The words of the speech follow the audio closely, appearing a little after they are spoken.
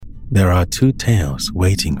There are two tales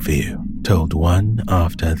waiting for you, told one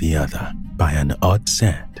after the other by an odd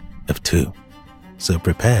set of two. So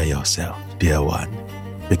prepare yourself, dear one,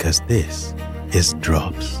 because this is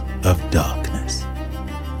Drops of Darkness.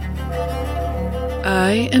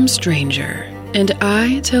 I am Stranger, and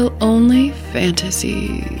I tell only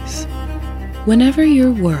fantasies. Whenever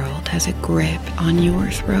your world has a grip on your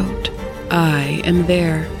throat, I am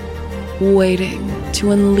there, waiting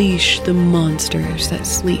to unleash the monsters that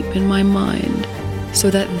sleep in my mind,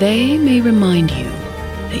 so that they may remind you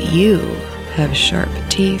that you have sharp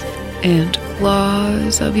teeth and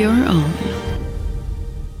claws of your own.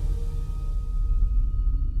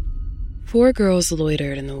 4 girls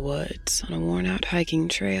loitered in the woods on a worn-out hiking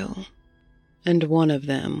trail, and one of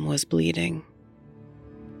them was bleeding.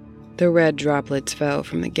 The red droplets fell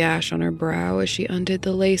from the gash on her brow as she undid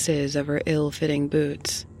the laces of her ill-fitting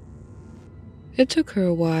boots. It took her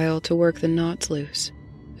a while to work the knots loose,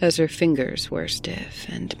 as her fingers were stiff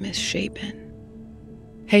and misshapen.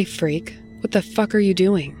 "Hey, freak, what the fuck are you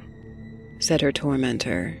doing?" said her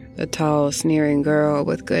tormentor, a tall, sneering girl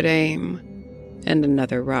with good aim, and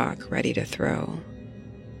another rock ready to throw.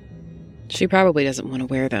 She probably doesn't want to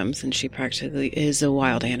wear them since she practically is a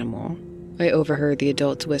wild animal. I overheard the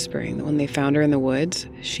adults whispering that when they found her in the woods,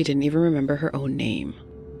 she didn't even remember her own name,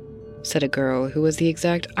 said a girl who was the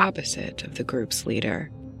exact opposite of the group's leader.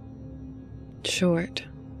 Short,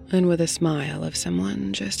 and with a smile of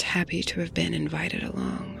someone just happy to have been invited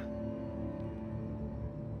along.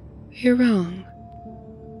 "You're wrong,"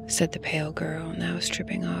 said the pale girl, now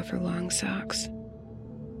stripping off her long socks.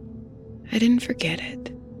 "I didn't forget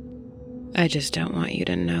it. I just don't want you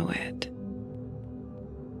to know it."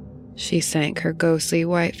 She sank her ghostly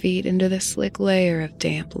white feet into the slick layer of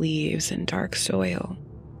damp leaves and dark soil.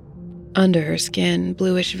 Under her skin,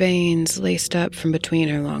 bluish veins laced up from between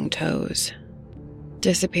her long toes,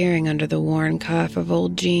 disappearing under the worn cuff of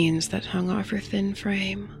old jeans that hung off her thin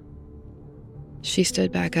frame. She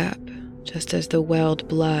stood back up, just as the welled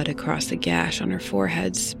blood across the gash on her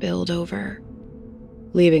forehead spilled over,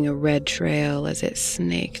 leaving a red trail as it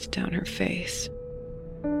snaked down her face.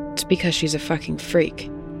 "It's because she's a fucking freak,"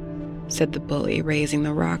 said the bully, raising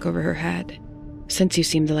the rock over her head. "Since you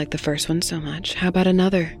seem to like the first one so much, how about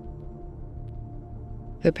another?"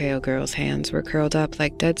 The pale girl's hands were curled up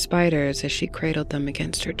like dead spiders as she cradled them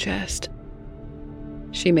against her chest.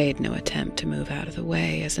 She made no attempt to move out of the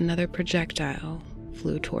way as another projectile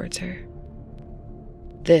flew towards her.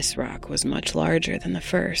 This rock was much larger than the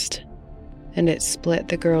first, and it split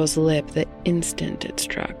the girl's lip the instant it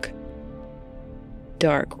struck.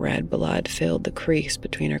 Dark red blood filled the crease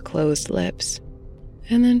between her closed lips,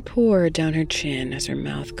 and then poured down her chin as her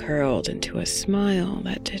mouth curled into a smile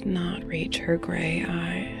that did not reach her gray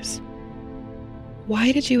eyes.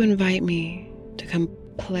 "Why did you invite me to come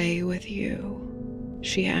play with you?"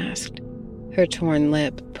 she asked, her torn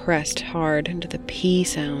lip pressed hard into the P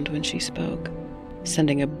sound when she spoke,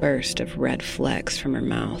 sending a burst of red flecks from her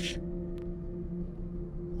mouth.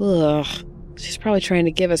 "Ugh, she's probably trying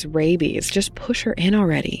to give us rabies. Just push her in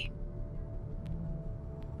already."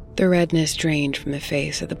 The redness drained from the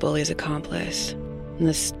face of the bully's accomplice, and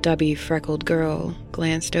the stubby, freckled girl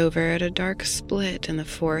glanced over at a dark split in the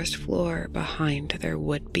forest floor behind their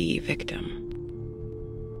would-be victim.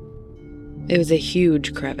 It was a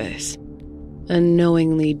huge crevice,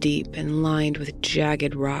 unknowingly deep and lined with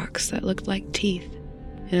jagged rocks that looked like teeth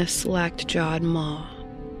in a slack-jawed maw.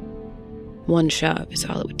 One shove is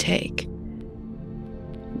all it would take.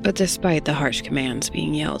 But despite the harsh commands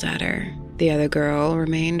being yelled at her, the other girl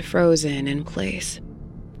remained frozen in place.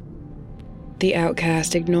 The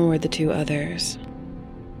outcast ignored the 2 others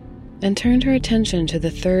and turned her attention to the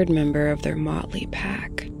 3rd member of their motley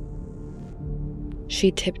pack. She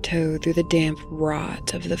tiptoed through the damp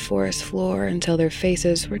rot of the forest floor until their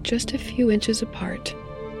faces were just a few inches apart.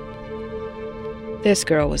 This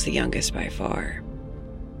girl was the youngest by far.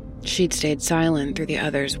 She'd stayed silent through the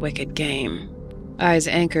others' wicked game, eyes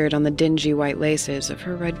anchored on the dingy white laces of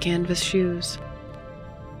her red canvas shoes.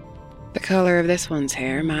 The color of this one's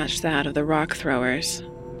hair matched that of the rock throwers,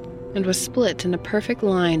 and was split in a perfect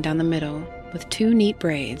line down the middle, with 2 neat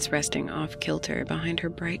braids resting off-kilter behind her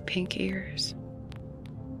bright pink ears.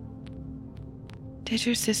 "Did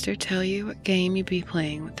your sister tell you what game you'd be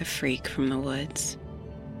playing with the freak from the woods?"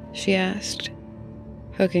 she asked,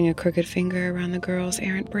 hooking a crooked finger around the girl's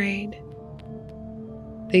errant braid.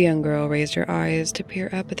 The young girl raised her eyes to peer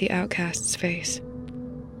up at the outcast's face.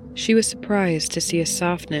 She was surprised to see a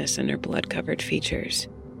softness in her blood-covered features.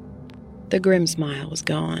 The grim smile was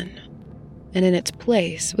gone, and in its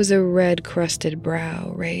place was a red-crusted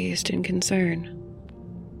brow raised in concern.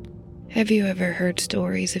 Have you ever heard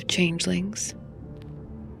stories of changelings?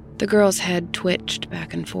 The girl's head twitched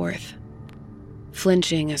back and forth,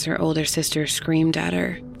 flinching as her older sister screamed at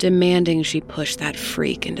her, demanding she push that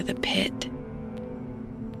freak into the pit.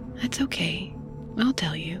 That's okay, I'll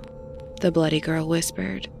tell you, the bloody girl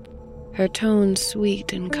whispered, her tone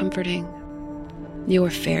sweet and comforting. Your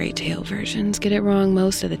fairy tale versions get it wrong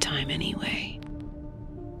most of the time anyway.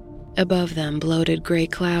 Above them, bloated gray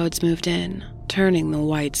clouds moved in, turning the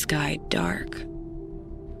white sky dark.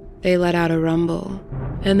 They let out a rumble,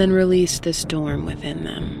 and then released the storm within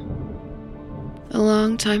them. A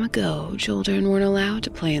long time ago, children weren't allowed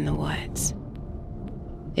to play in the woods.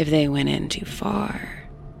 If they went in too far,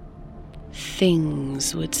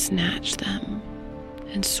 things would snatch them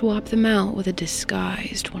and swap them out with a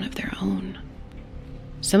disguised one of their own.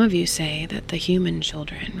 Some of you say that the human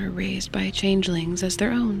children were raised by changelings as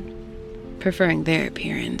their own, preferring their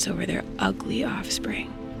appearance over their ugly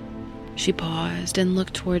offspring. She paused and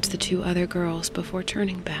looked towards the two other girls before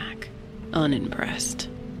turning back, unimpressed.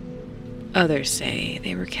 Others say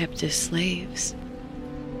they were kept as slaves,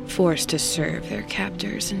 forced to serve their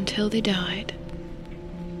captors until they died.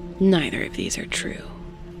 Neither of these are true,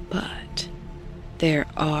 but there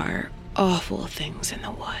are awful things in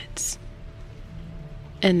the woods.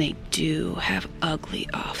 And they do have ugly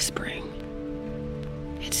offspring.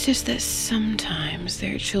 It's just that sometimes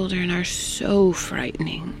their children are so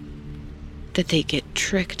frightening that they get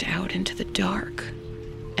tricked out into the dark,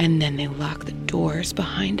 and then they lock the doors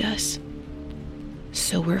behind us.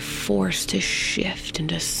 So we're forced to shift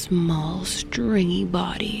into small, stringy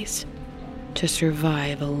bodies to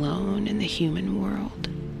survive alone in the human world.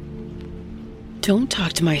 Don't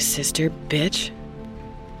talk to my sister, bitch.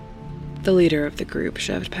 The leader of the group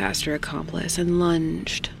shoved past her accomplice and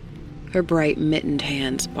lunged, her bright mittened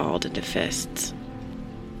hands balled into fists.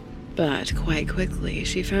 But quite quickly,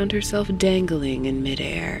 she found herself dangling in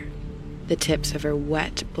midair, the tips of her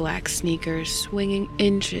wet black sneakers swinging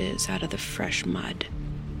inches out of the fresh mud.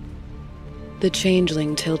 The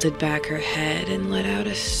changeling tilted back her head and let out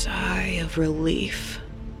a sigh of relief.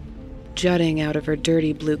 Jutting out of her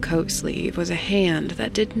dirty blue coat sleeve was a hand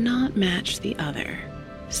that did not match the other,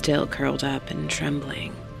 still curled up and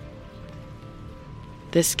trembling.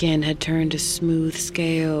 The skin had turned to smooth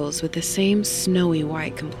scales with the same snowy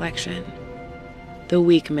white complexion. The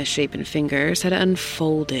weak, misshapen fingers had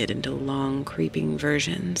unfolded into long, creeping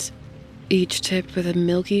versions, each tipped with a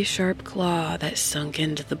milky, sharp claw that sunk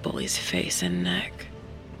into the bully's face and neck,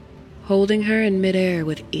 holding her in midair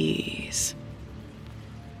with ease.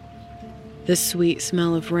 The sweet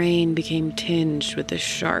smell of rain became tinged with the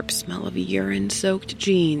sharp smell of urine-soaked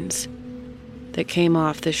jeans that came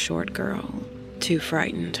off the short girl, too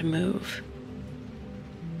frightened to move.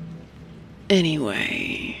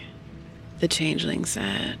 Anyway, the changeling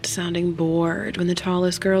said, sounding bored when the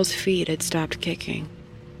tallest girl's feet had stopped kicking.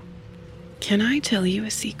 Can I tell you a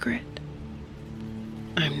secret?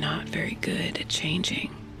 I'm not very good at changing.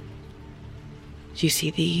 Do you see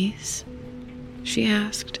these? She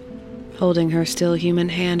asked, holding her still human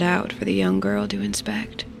hand out for the young girl to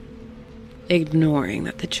inspect, ignoring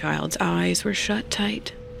that the child's eyes were shut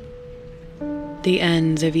tight. The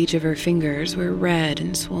ends of each of her fingers were red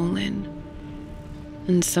and swollen,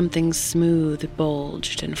 and something smooth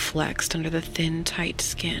bulged and flexed under the thin, tight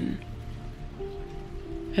skin.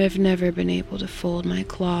 I've never been able to fold my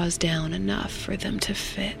claws down enough for them to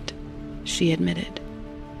fit, she admitted.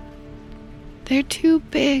 They're too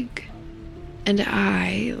big, and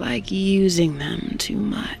I like using them too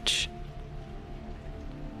much.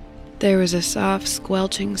 There was a soft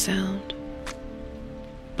squelching sound.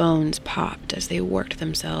 Bones popped as they worked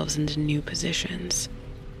themselves into new positions.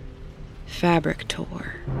 Fabric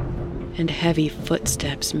tore, and heavy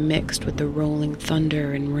footsteps mixed with the rolling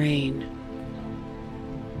thunder and rain.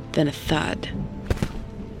 Then a thud,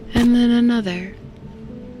 and then another,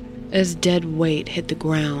 as dead weight hit the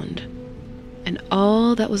ground, and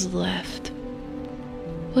all that was left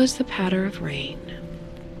was the patter of rain.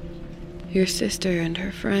 Your sister and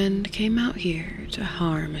her friend came out here to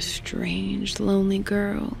harm a strange, lonely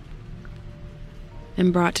girl,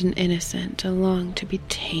 and brought an innocent along to be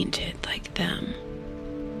tainted like them.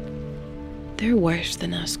 They're worse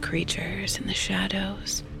than us creatures in the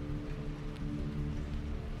shadows.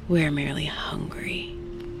 We're merely hungry.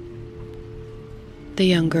 The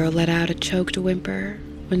young girl let out a choked whimper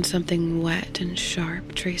when something wet and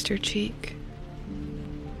sharp traced her cheek.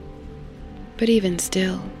 But even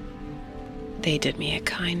still, they did me a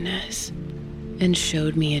kindness and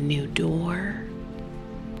showed me a new door.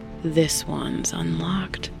 This one's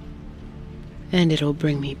unlocked, and it'll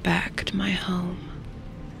bring me back to my home.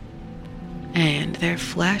 and their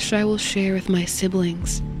flesh I will share with my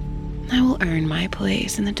siblings. I will earn my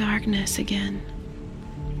place in the darkness again.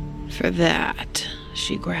 For that,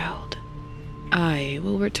 she growled, I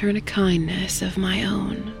will return a kindness of my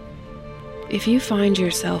own. If you find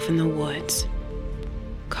yourself in the woods,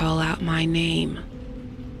 call out my name,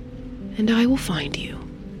 and I will find you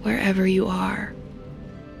wherever you are.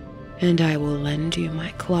 And I will lend you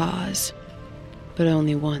my claws, but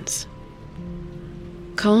only once.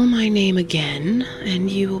 Call my name again, and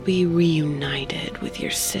you will be reunited with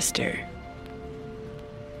your sister.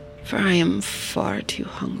 For I am far too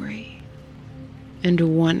hungry, and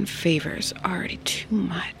one favor's already too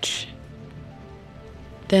much.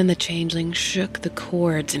 Then the changeling shook the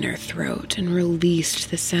cords in her throat and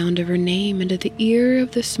released the sound of her name into the ear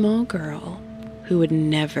of the small girl who would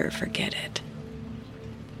never forget it,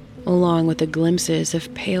 along with the glimpses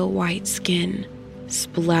of pale white skin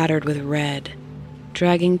splattered with red,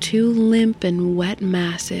 dragging two limp and wet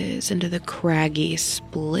masses into the craggy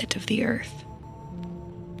split of the earth.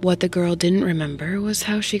 What the girl didn't remember was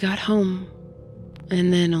how she got home,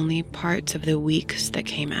 and then only parts of the weeks that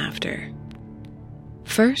came after.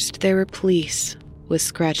 First, there were police with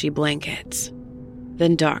scratchy blankets,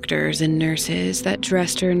 then doctors and nurses that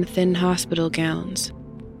dressed her in thin hospital gowns.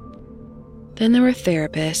 Then there were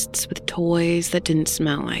therapists with toys that didn't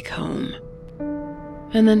smell like home.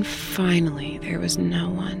 And then finally, there was no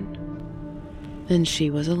one. And she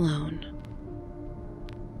was alone.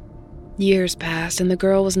 Years passed and the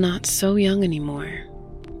girl was not so young anymore.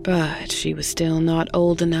 But she was still not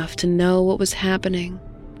old enough to know what was happening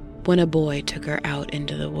when a boy took her out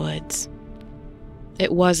into the woods.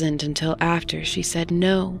 It wasn't until after she said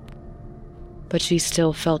no, but she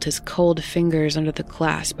still felt his cold fingers under the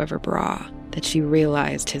clasp of her bra that she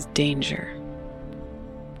realized his danger.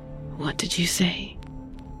 What did you say?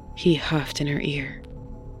 He huffed in her ear,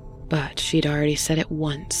 but she'd already said it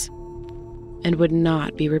once, and would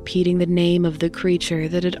not be repeating the name of the creature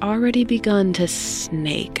that had already begun to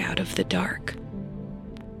snake out of the dark.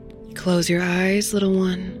 Close your eyes, little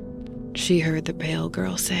one, she heard the pale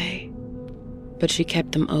girl say, but she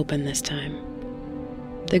kept them open this time.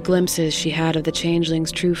 The glimpses she had of the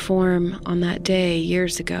changeling's true form on that day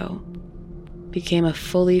years ago became a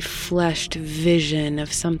fully fleshed vision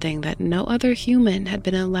of something that no other human had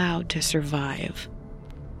been allowed to survive.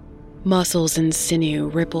 Muscles and sinew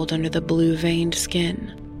rippled under the blue-veined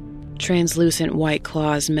skin. Translucent white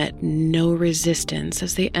claws met no resistance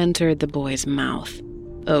as they entered the boy's mouth,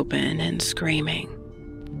 open and screaming,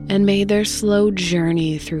 and made their slow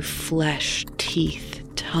journey through flesh, teeth,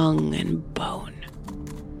 tongue, and bone.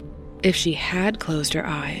 If she had closed her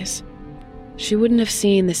eyes, she wouldn't have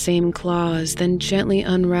seen the same claws, then gently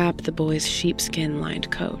unwrap the boy's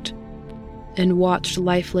sheepskin-lined coat and watched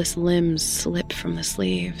lifeless limbs slip from the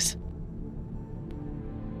sleeves.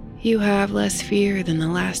 You have less fear than the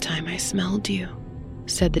last time I smelled you,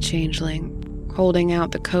 said the changeling, holding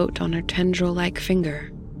out the coat on her tendril-like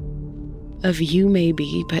finger. Of you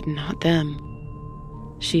maybe, but not them,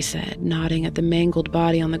 she said, nodding at the mangled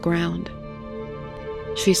body on the ground.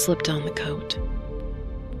 She slipped on the coat.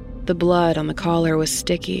 The blood on the collar was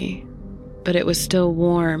sticky, but it was still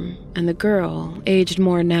warm, and the girl, aged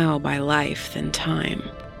more now by life than time,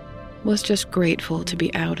 was just grateful to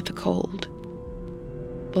be out of the cold.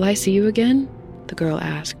 Will I see you again? The girl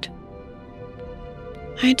asked.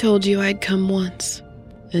 I told you I'd come once,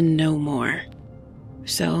 and no more.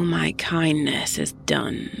 So my kindness is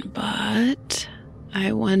done, but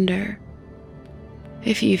I wonder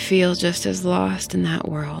if you feel just as lost in that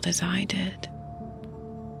world as I did.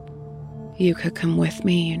 You could come with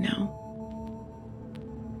me, you know.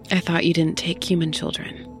 I thought you didn't take human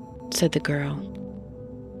children, said the girl.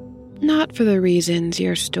 Not for the reasons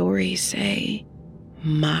your stories say.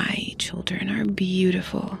 My children are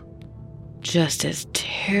beautiful, just as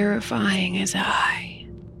terrifying as I.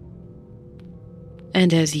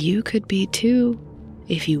 And as you could be too,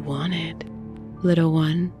 if you wanted, little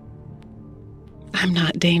one. I'm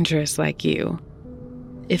not dangerous like you.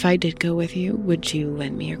 If I did go with you, would you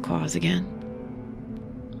lend me your claws again?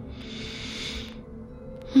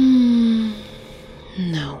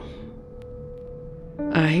 No.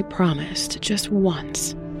 I promised just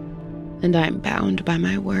once, and I'm bound by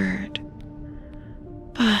my word.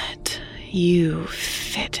 But you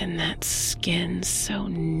fit in that skin so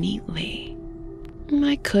neatly.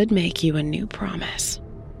 I could make you a new promise.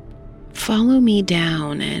 Follow me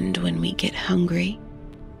down, and when we get hungry,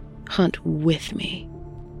 hunt with me.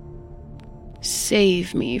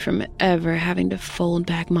 Save me from ever having to fold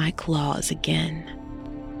back my claws again.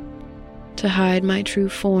 To hide my true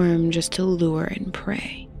form just to lure and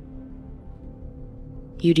prey.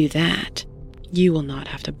 You do that, You will not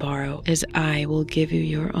have to borrow, as I will give you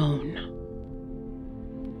your own."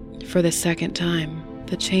 For the second time,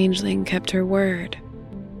 the changeling kept her word.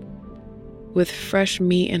 With fresh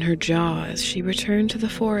meat in her jaws, she returned to the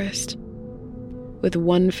forest, with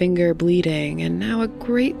one finger bleeding and now a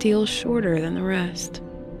great deal shorter than the rest.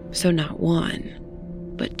 So not one,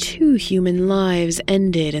 but 2 human lives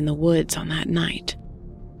ended in the woods on that night.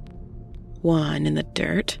 One in the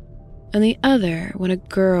dirt, and the other when a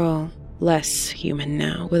girl, less human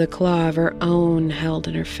now, with a claw of her own held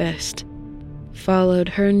in her fist, followed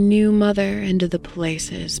her new mother into the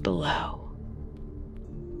places below.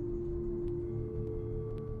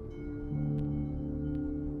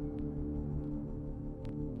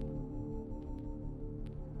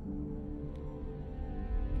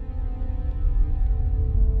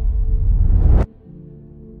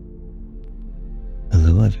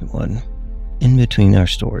 Hello everyone. In between our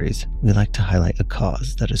stories, we like to highlight a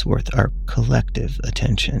cause that is worth our collective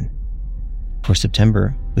attention. For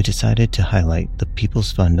September, we decided to highlight the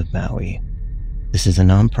People's Fund of Maui. This is a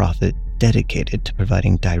nonprofit dedicated to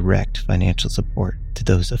providing direct financial support to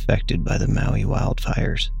those affected by the Maui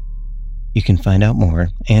wildfires. You can find out more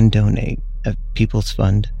and donate at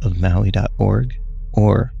peoplesfundofmaui.org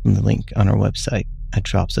or from the link on our website at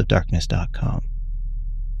dropsofdarkness.com.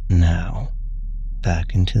 Now,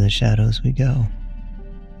 back into the shadows we go.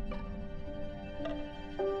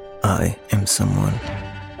 I am someone,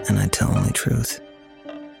 and I tell only truth.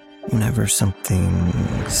 Whenever something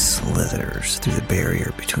slithers through the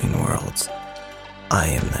barrier between worlds, I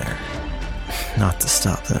am there. Not to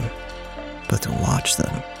stop them, but to watch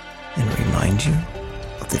them and remind you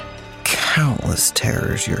of the countless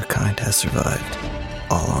terrors your kind has survived,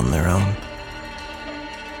 all on their own.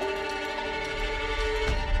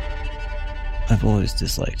 I've always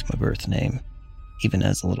disliked my birth name. Even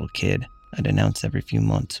as a little kid, I'd announce every few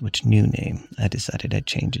months which new name I decided I'd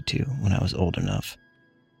change it to when I was old enough.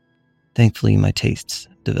 Thankfully, my tastes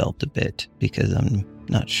developed a bit because I'm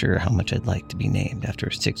not sure how much I'd like to be named after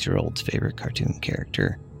a 6-year-old's favorite cartoon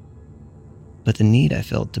character. But the need I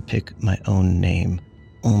felt to pick my own name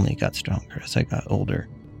only got stronger as I got older.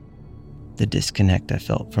 The disconnect I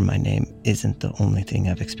felt from my name isn't the only thing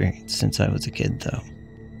I've experienced since I was a kid, though.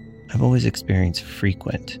 I've always experienced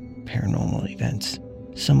frequent paranormal events,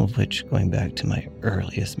 some of which going back to my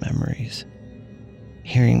earliest memories.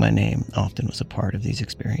 Hearing my name often was a part of these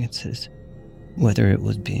experiences, whether it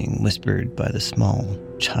was being whispered by the small,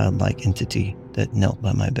 childlike entity that knelt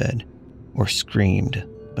by my bed, or screamed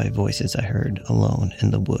by voices I heard alone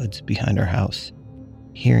in the woods behind our house.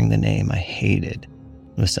 Hearing the name I hated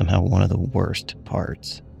was somehow one of the worst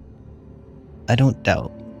parts. I don't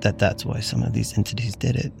doubt that that's why some of these entities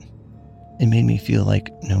did it. It made me feel like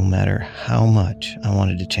no matter how much I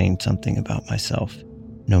wanted to change something about myself,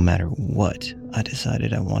 no matter what I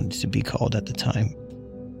decided I wanted to be called at the time,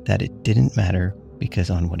 that it didn't matter because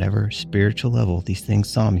on whatever spiritual level these things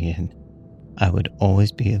saw me in, I would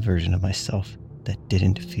always be a version of myself that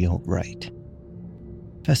didn't feel right.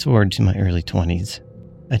 Fast forward to my early 20s,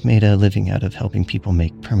 I'd made a living out of helping people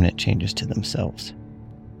make permanent changes to themselves.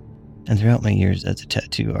 And throughout my years as a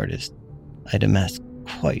tattoo artist, I'd amassed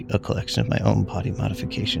quite a collection of my own body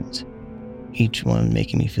modifications, each one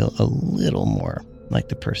making me feel a little more like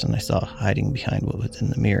the person I saw hiding behind what was in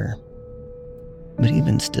the mirror. But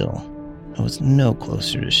even still, I was no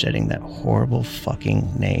closer to shedding that horrible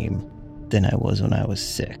fucking name than I was when I was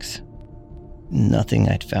 6. Nothing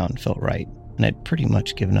I'd found felt right, and I'd pretty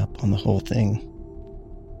much given up on the whole thing.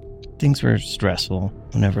 Things were stressful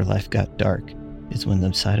whenever life got dark, is when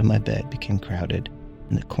the side of my bed became crowded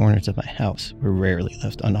and the corners of my house were rarely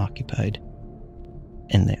left unoccupied.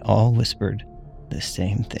 And they all whispered the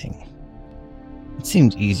same thing. It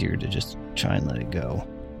seemed easier to just try and let it go.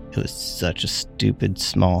 It was such a stupid,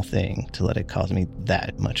 small thing to let it cause me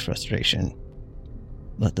that much frustration.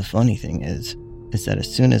 But the funny thing is that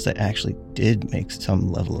as soon as I actually did make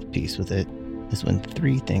some level of peace with it, is when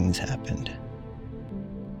 3 things happened.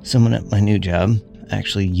 Someone at my new job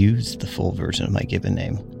actually used the full version of my given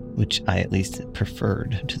name, which I at least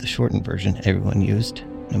preferred to the shortened version everyone used,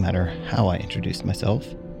 no matter how I introduced myself.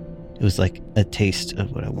 It was like a taste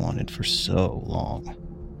of what I wanted for so long.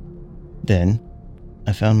 Then,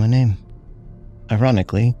 I found my name.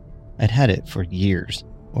 Ironically, I'd had it for years,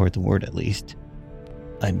 or the word at least.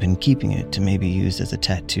 I'd been keeping it to maybe use as a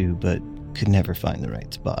tattoo, but could never find the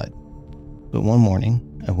right spot. But one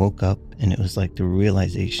morning, I woke up and it was like the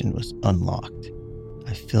realization was unlocked.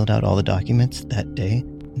 I filled out all the documents that day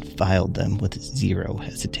and filed them with 0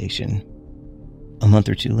 hesitation. A month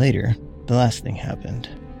or 2 later, the last thing happened.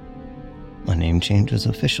 My name change was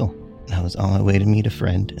official, and I was on my way to meet a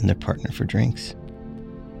friend and their partner for drinks.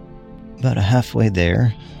 About halfway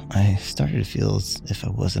there, I started to feel as if I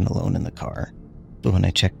wasn't alone in the car, but when I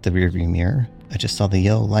checked the rearview mirror, I just saw the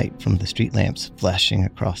yellow light from the street lamps flashing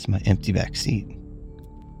across my empty back seat.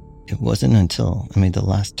 It wasn't until I made the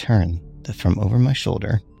last turn that from over my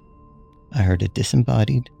shoulder, I heard a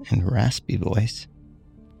disembodied and raspy voice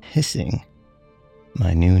hissing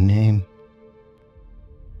my new name.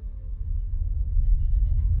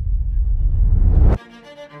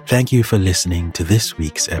 Thank you for listening to this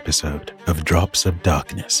week's episode of Drops of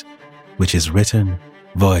Darkness, which is written,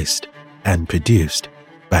 voiced, and produced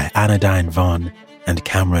by Anodyne Vaughn and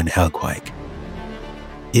Cameron Helquike.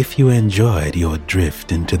 If you enjoyed your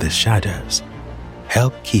drift into the shadows,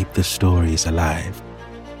 help keep the stories alive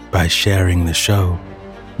by sharing the show,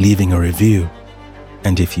 leaving a review,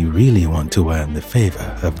 and if you really want to earn the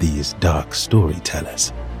favor of these dark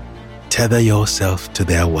storytellers, tether yourself to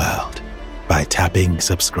their world by tapping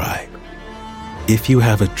subscribe. If you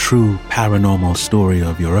have a true paranormal story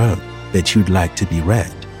of your own that you'd like to be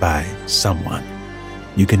read by someone,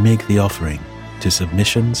 you can make the offering to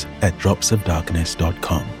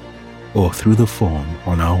submissions@dropsofdarkness.com or through the form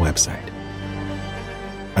on our website.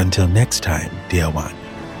 Until next time, dear one,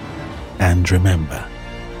 and remember,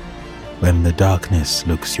 when the darkness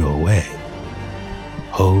looks your way,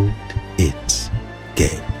 hold its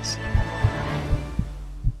gate.